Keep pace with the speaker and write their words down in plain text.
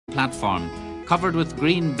platform, covered with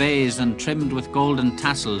green baize and trimmed with golden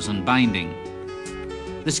tassels and binding.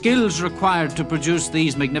 The skills required to produce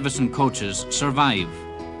these magnificent coaches survive.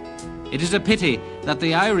 It is a pity that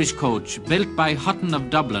the Irish coach, built by Hutton of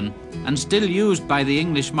Dublin and still used by the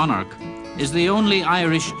English monarch, is the only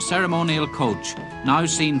Irish ceremonial coach now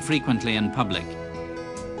seen frequently in public.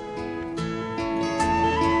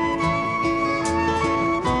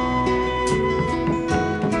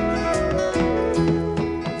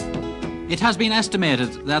 It has been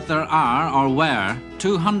estimated that there are, or were,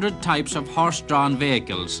 200 types of horse-drawn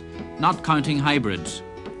vehicles, not counting hybrids.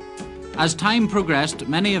 As time progressed,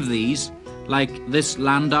 many of these, like this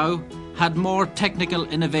landau, had more technical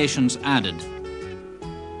innovations added.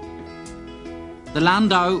 The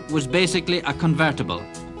landau was basically a convertible,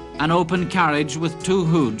 an open carriage with two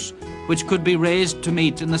hoods, which could be raised to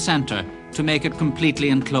meet in the centre to make it completely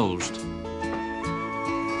enclosed.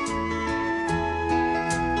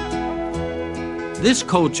 This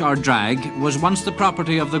coach or drag was once the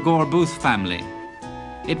property of the Gore Booth family.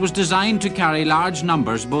 It was designed to carry large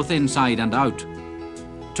numbers both inside and out.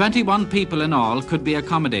 21 people in all could be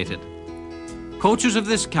accommodated. Coaches of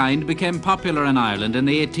this kind became popular in Ireland in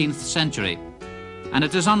the 18th century, and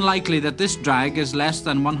it is unlikely that this drag is less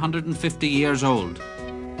than 150 years old.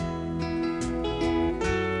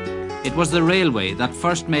 It was the railway that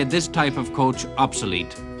first made this type of coach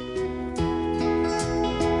obsolete.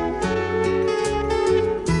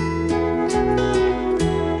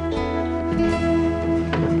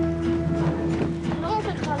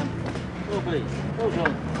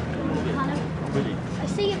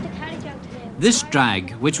 This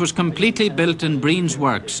drag, which was completely built in Breen's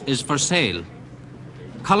works, is for sale.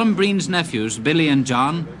 Colm Breen's nephews, Billy and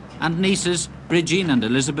John, and nieces, Bridgine and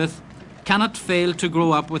Elizabeth, cannot fail to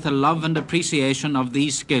grow up with a love and appreciation of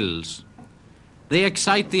these skills. They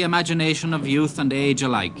excite the imagination of youth and age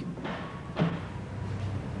alike.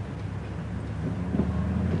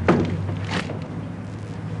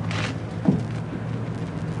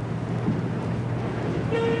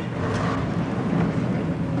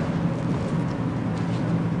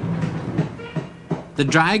 The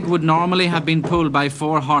drag would normally have been pulled by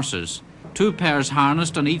 4 horses, 2 pairs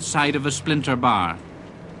harnessed on each side of a splinter bar.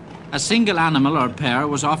 A single animal or pair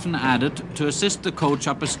was often added to assist the coach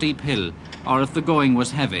up a steep hill, or if the going was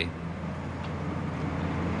heavy.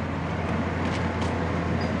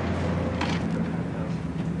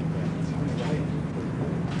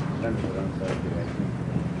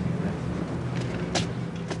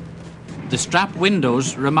 The strap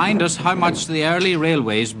windows remind us how much the early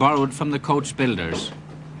railways borrowed from the coach builders.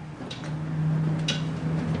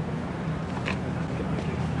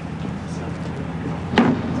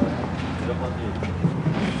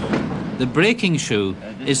 The braking shoe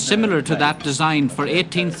is similar to that designed for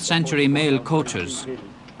 18th century mail coaches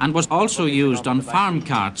and was also used on farm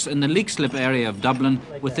carts in the Leixlip area of Dublin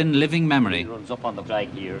within living memory. It runs up on the drag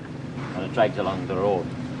here and it drags along the road.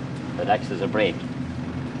 It acts as a brake.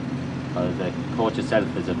 The coach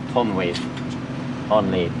itself is a ton weight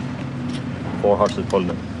on lathe. 4 horses pulling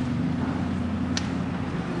it.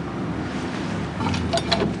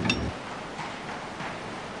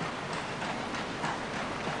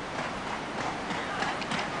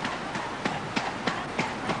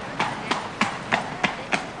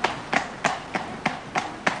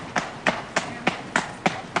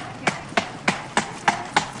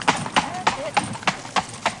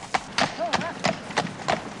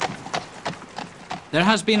 There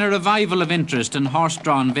has been a revival of interest in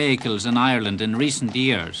horse-drawn vehicles in Ireland in recent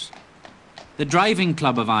years. The Driving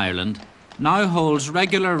Club of Ireland now holds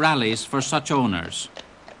regular rallies for such owners.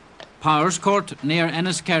 Powerscourt, near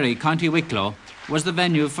Enniskerry, County Wicklow, was the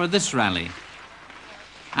venue for this rally.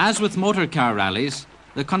 As with motor car rallies,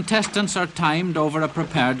 the contestants are timed over a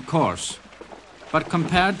prepared course. But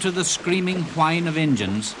compared to the screaming whine of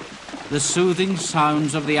engines, the soothing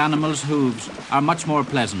sounds of the animals' hooves are much more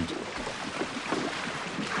pleasant.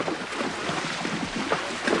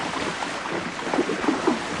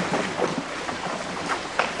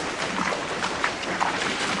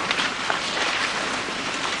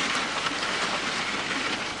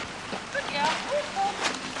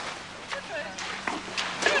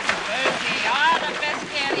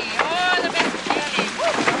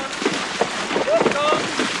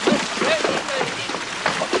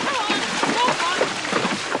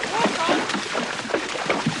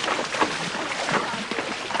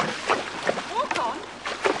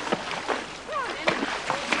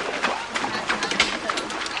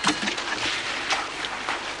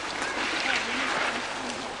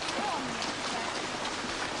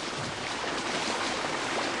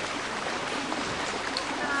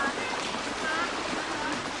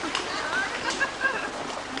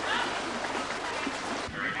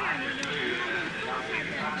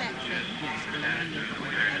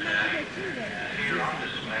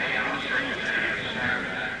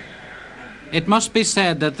 It must be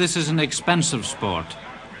said that this is an expensive sport,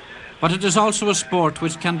 but it is also a sport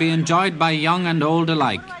which can be enjoyed by young and old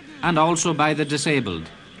alike, and also by the disabled.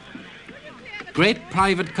 Great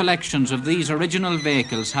private collections of these original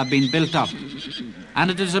vehicles have been built up,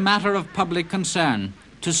 and it is a matter of public concern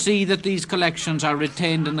to see that these collections are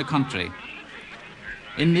retained in the country.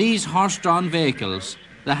 In these horse-drawn vehicles,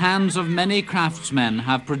 the hands of many craftsmen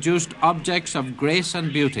have produced objects of grace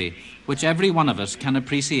and beauty which every one of us can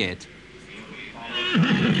appreciate.